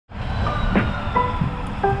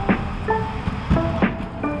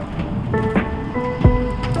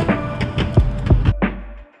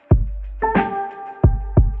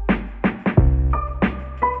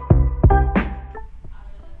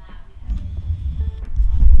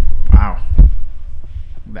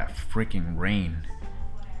Look at that freaking rain.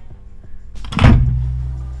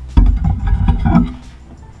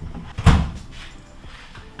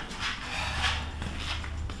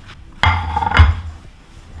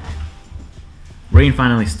 Rain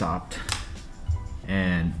finally stopped,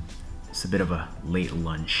 and it's a bit of a late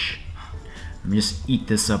lunch. Let me just eat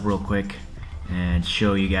this up real quick and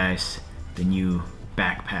show you guys the new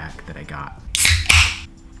backpack that I got.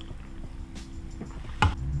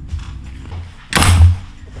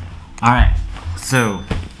 Alright, so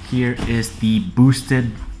here is the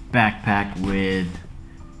boosted backpack with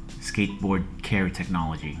skateboard carry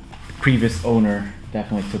technology. The previous owner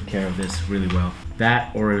definitely took care of this really well.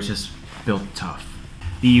 That, or it was just built tough.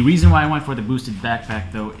 The reason why I went for the boosted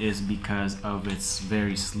backpack though is because of its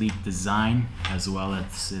very sleek design as well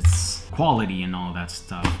as its quality and all that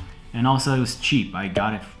stuff. And also it was cheap. I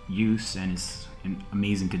got it used and it's in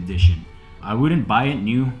amazing condition. I wouldn't buy it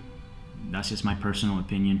new, that's just my personal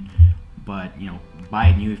opinion, but you know, buy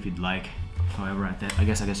it new if you'd like. However, I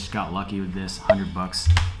guess I just got lucky with this, 100 bucks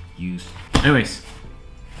used. Anyways,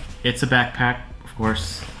 it's a backpack, of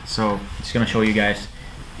course, so just gonna show you guys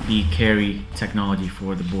the carry technology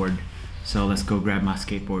for the board. So let's go grab my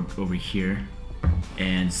skateboard over here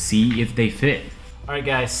and see if they fit. Alright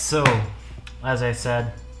guys, so as I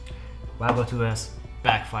said, Wowgo 2S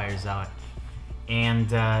Backfire Zealot. And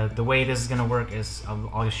the way this is gonna work is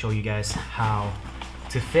I'll just show you guys how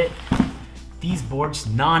to fit these boards,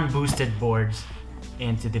 non-boosted boards,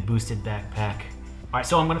 into the boosted backpack. Alright,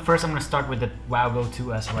 so I'm gonna start with the Wowgo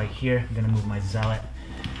 2S right here. I'm gonna move my Zealot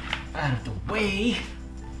out of the way.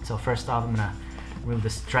 So first off, I'm gonna remove the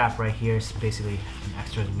strap right here. It's basically an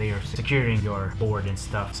extra layer securing your board and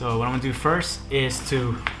stuff. So what I'm gonna do first is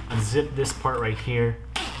to unzip this part right here.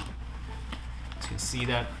 You can see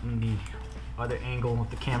that in the other angle of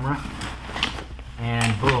the camera.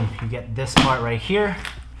 And boom, you get this part right here.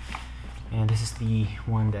 And this is the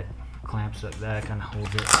one that clamps like that, kind of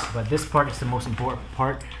holds it. But this part is the most important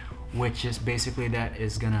part, which is basically that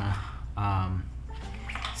is gonna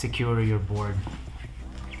secure your board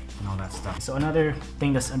and all that stuff. So another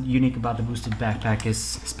thing that's unique about the boosted backpack is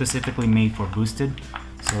specifically made for boosted.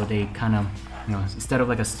 So they kind of, you know, instead of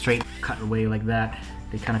like a straight cutaway like that,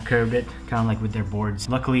 they kind of curved it, kind of like with their boards.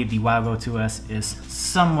 Luckily, the Wowgo 2S is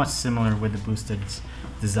somewhat similar with the boosted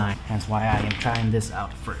design. Hence why I am trying this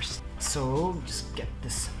out first. So just get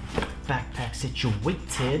this backpack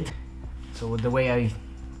situated. So the way I'm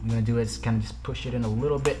gonna do it is kind of just push it in a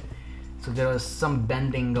little bit. So there is some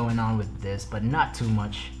bending going on with this, but not too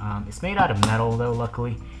much. It's made out of metal though,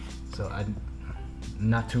 luckily. So I'm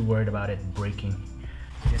not too worried about it breaking.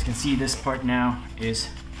 You guys can see this part now is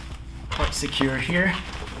quite secure here.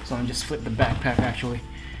 So I'm just flip the backpack actually.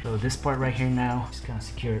 So this part right here now, just kind of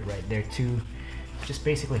secure it right there too. Just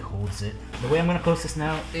basically holds it. The way I'm gonna close this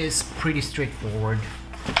now is pretty straightforward.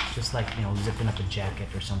 Just like, you know, zipping up a jacket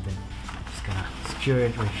or something. Just gonna secure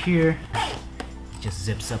it right here. Just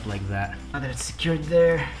zips up like that. Now that it's secured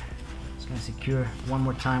there, just gonna secure one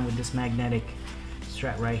more time with this magnetic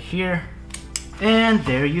strap right here. And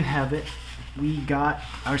there you have it. We got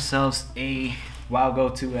ourselves a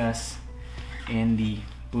Wowgo 2S in the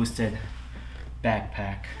boosted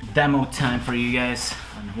backpack. Demo time for you guys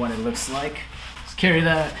on what it looks like. Let's carry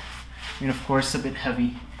that. I mean, of course, a bit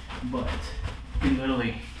heavy, but you can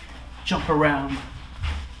literally jump around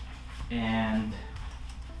and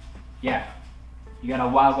yeah. You got a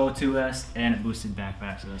Wowgo 2S and a boosted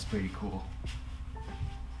backpack, so that's pretty cool.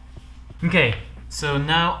 Okay, so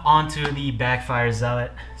now onto the Backfire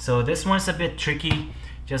Zealot. So this one's a bit tricky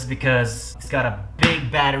just because it's got a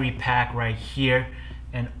big battery pack right here,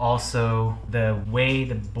 and also the way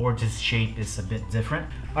the board is shaped is a bit different.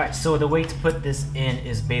 Alright, so the way to put this in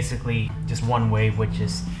is basically just one way, which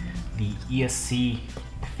is the ESC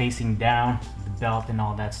facing down, the belt and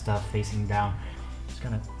all that stuff facing down. Just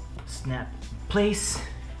gonna snap place,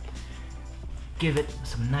 give it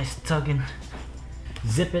some nice tugging,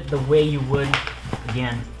 zip it the way you would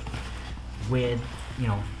again with, you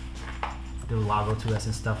know, the Wowgo 2S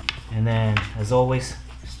and stuff. And then as always,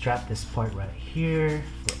 strap this part right here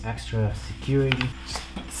for extra security. Just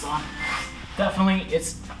put this on. Definitely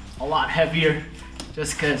it's a lot heavier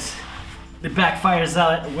just because the Backfire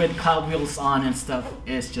Zealot with cloud wheels on and stuff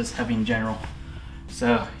is just heavy in general.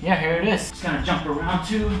 So yeah, here it is. Just gonna jump around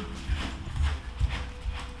too.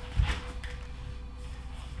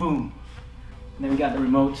 Boom. And then we got the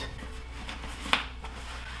remote.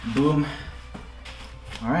 Boom.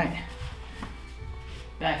 Alright.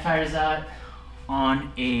 Backfire Zealot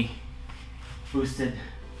on a boosted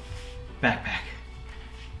backpack.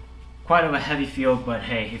 Quite of a heavy feel, but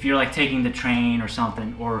hey, if you're like taking the train or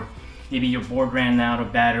something, or maybe your board ran out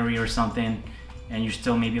of battery or something and you're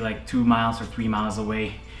still maybe like 2 miles or 3 miles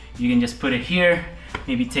away, you can just put it here,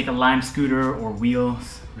 maybe take a Lime scooter or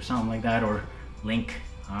Wheels or something like that, or Link,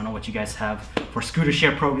 I don't know what you guys have for scooter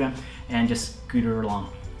share program, and just scooter along.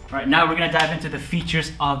 All right, now we're gonna dive into the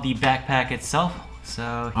features of the backpack itself.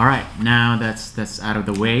 So, all right, now that's out of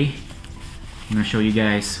the way, I'm gonna show you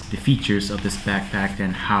guys the features of this backpack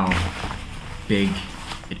and how big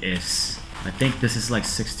it is. I think this is like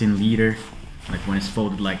 16 liter, like when it's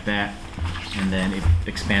folded like that, and then it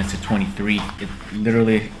expands to 23. It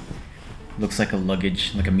literally looks like a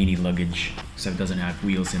luggage, like a mini luggage, except it doesn't have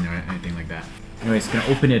wheels in there or anything like that. Anyways, gonna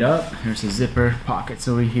open it up. There's a zipper, pockets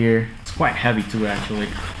over here. It's quite heavy too, actually.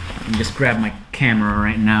 Let me just grab my camera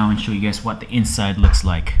right now and show you guys what the inside looks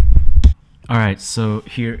like. Alright, so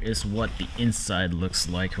here is what the inside looks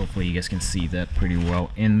like. Hopefully you guys can see that pretty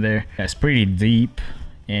well in there. It's pretty deep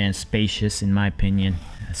and spacious in my opinion.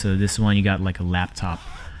 So this one you got like a laptop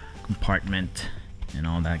compartment and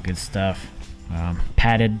all that good stuff.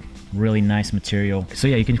 Padded, really nice material. So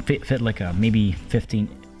yeah, you can fit like a maybe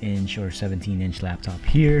 15-inch or 17-inch laptop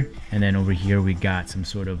here. And then over here we got some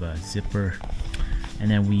sort of a zipper. And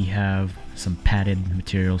then we have some padded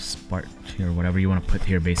materials, part or whatever you want to put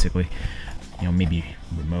here basically. You know, maybe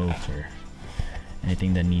remote or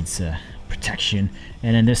anything that needs protection.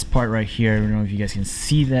 And then this part right here, I don't know if you guys can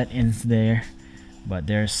see that in there, but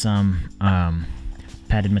there's some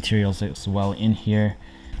padded materials as well in here.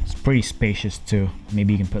 It's pretty spacious too.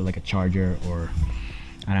 Maybe you can put like a charger or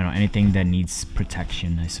I don't know, anything that needs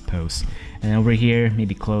protection, I suppose. And over here,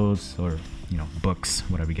 maybe clothes or, you know, books,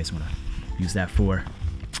 whatever you guys want to use that for.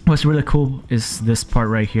 What's really cool is this part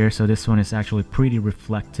right here. So this one is actually pretty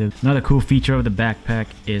reflective. Another cool feature of the backpack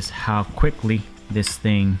is how quickly this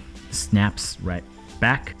thing snaps right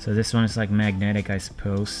back. So this one is like magnetic, I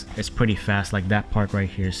suppose. It's pretty fast. Like that part right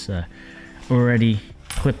here is already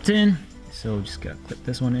clipped in. So just gotta clip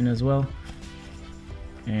this one in as well.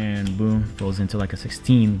 And boom, falls into like a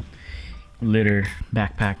 16-liter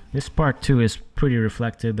backpack. This part too is pretty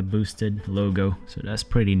reflective, the boosted logo, so that's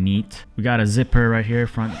pretty neat. We got a zipper right here,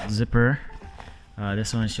 front zipper.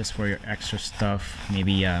 This one is just for your extra stuff,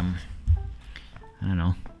 maybe I don't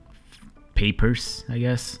know, papers, I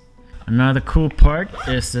guess. Another cool part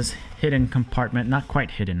is this hidden compartment. Not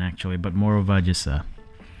quite hidden actually, but more of a just a,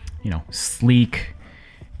 you know, sleek,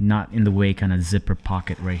 not in the way kind of zipper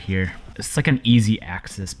pocket right here. It's like an easy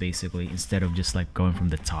access basically, instead of just like going from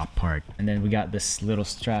the top part. And then we got this little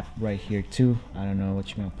strap right here too. I don't know what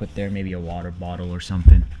you're gonna put there, maybe a water bottle or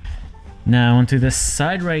something. Now onto this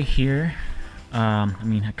side right here. I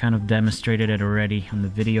mean, I kind of demonstrated it already on the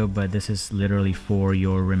video, but this is literally for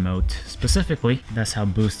your remote specifically. That's how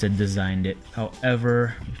Boosted designed it.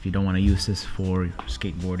 However, if you don't want to use this for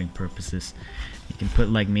skateboarding purposes, you can put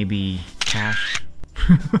like maybe cash.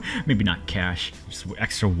 Maybe not cash, just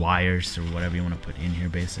extra wires or whatever you want to put in here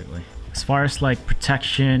basically. As far as like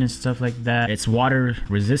protection and stuff like that, it's water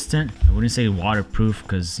resistant. I wouldn't say waterproof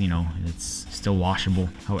because, you know, it's still washable.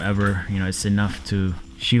 However, you know, it's enough to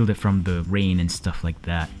shield it from the rain and stuff like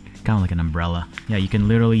that. Kind of like an umbrella. Yeah, you can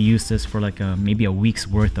literally use this for like maybe a week's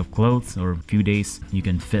worth of clothes or a few days. You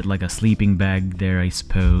can fit like a sleeping bag there, I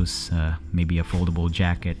suppose. Maybe a foldable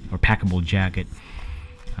jacket or packable jacket.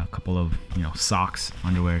 A couple of, you know, socks,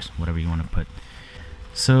 underwears, whatever you want to put.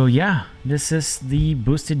 So yeah, this is the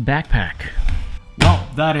Boosted backpack. Well,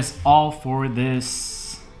 that is all for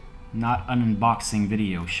this, not an unboxing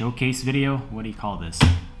video, showcase video, what do you call this,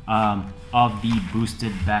 of the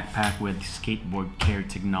Boosted backpack with skateboard carry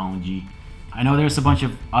technology. I know there's a bunch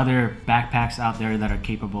of other backpacks out there that are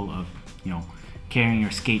capable of, you know, carrying your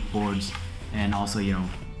skateboards, and also, you know,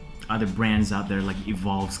 other brands out there like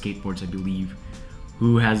Evolve Skateboards, I believe,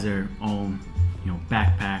 who has their own, you know,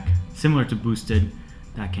 backpack similar to Boosted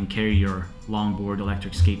that can carry your longboard,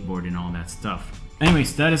 electric skateboard, and all that stuff.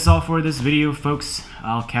 Anyways, that is all for this video, folks.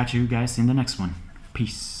 I'll catch you guys in the next one.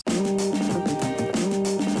 Peace.